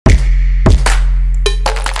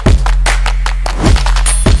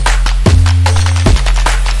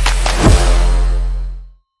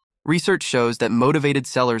Research shows that motivated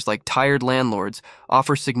sellers like tired landlords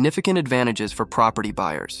offer significant advantages for property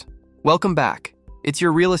buyers. Welcome back. It's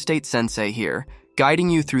your real estate sensei here, guiding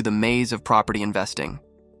you through the maze of property investing.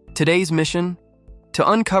 Today's mission? To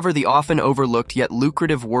uncover the often overlooked yet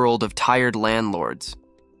lucrative world of tired landlords.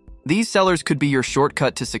 These sellers could be your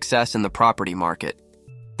shortcut to success in the property market.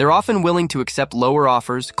 They're often willing to accept lower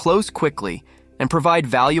offers, close quickly, and provide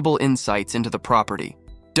valuable insights into the property.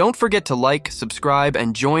 Don't forget to like, subscribe,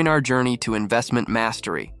 and join our journey to investment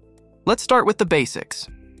mastery. Let's start with the basics.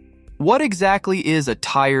 What exactly is a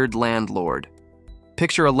tired landlord?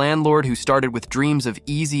 Picture a landlord who started with dreams of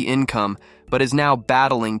easy income but is now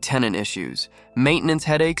battling tenant issues, maintenance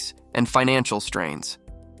headaches, and financial strains.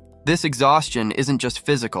 This exhaustion isn't just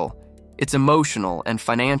physical, it's emotional and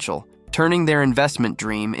financial, turning their investment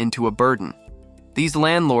dream into a burden. These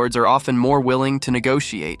landlords are often more willing to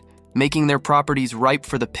negotiate, making their properties ripe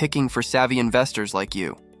for the picking for savvy investors like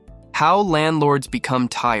you. How landlords become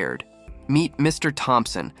tired. Meet Mr.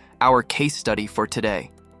 Thompson, our case study for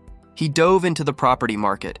today. He dove into the property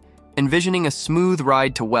market, envisioning a smooth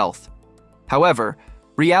ride to wealth. However,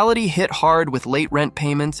 reality hit hard with late rent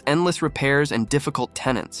payments, endless repairs, and difficult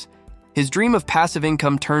tenants. His dream of passive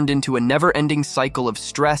income turned into a never-ending cycle of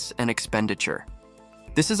stress and expenditure.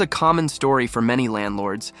 This is a common story for many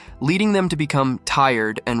landlords, leading them to become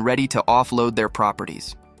tired and ready to offload their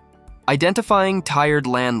properties. Identifying tired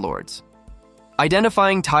landlords.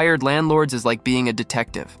 Identifying tired landlords is like being a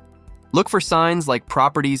detective. Look for signs like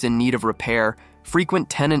properties in need of repair, frequent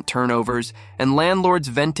tenant turnovers, and landlords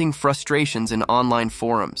venting frustrations in online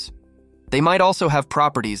forums. They might also have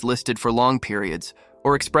properties listed for long periods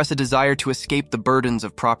or express a desire to escape the burdens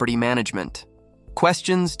of property management.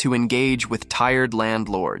 Questions to engage with tired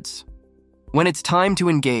landlords. When it's time to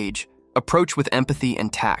engage, approach with empathy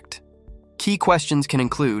and tact. Key questions can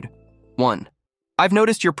include: 1. I've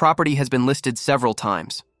noticed your property has been listed several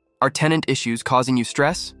times. Are tenant issues causing you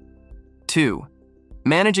stress? 2.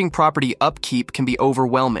 Managing property upkeep can be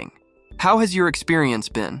overwhelming. How has your experience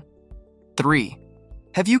been? 3.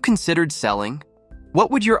 Have you considered selling?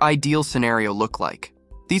 What would your ideal scenario look like?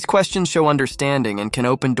 These questions show understanding and can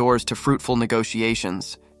open doors to fruitful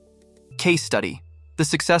negotiations. Case study: the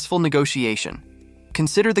successful negotiation.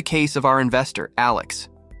 Consider the case of our investor, Alex.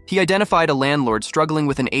 He identified a landlord struggling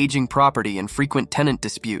with an aging property and frequent tenant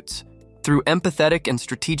disputes. Through empathetic and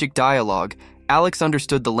strategic dialogue, Alex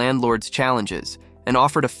understood the landlord's challenges and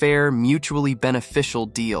offered a fair, mutually beneficial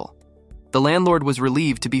deal. The landlord was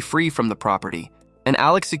relieved to be free from the property, and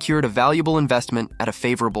Alex secured a valuable investment at a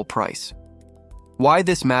favorable price. Why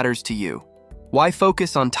this matters to you. Why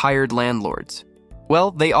focus on tired landlords?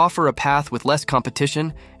 Well, they offer a path with less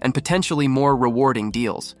competition and potentially more rewarding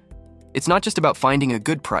deals. It's not just about finding a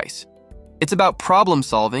good price. It's about problem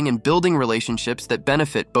solving and building relationships that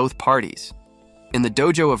benefit both parties. In the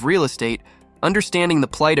dojo of real estate, understanding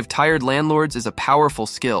the plight of tired landlords is a powerful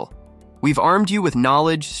skill. We've armed you with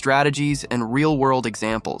knowledge, strategies, and real-world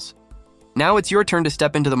examples. Now it's your turn to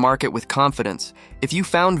step into the market with confidence. If you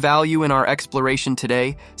found value in our exploration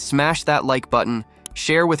today, smash that like button,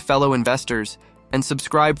 share with fellow investors, and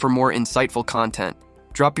subscribe for more insightful content.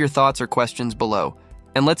 Drop your thoughts or questions below,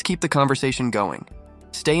 and let's keep the conversation going.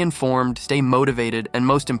 Stay informed, stay motivated, and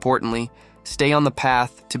most importantly, stay on the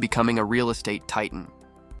path to becoming a real estate titan.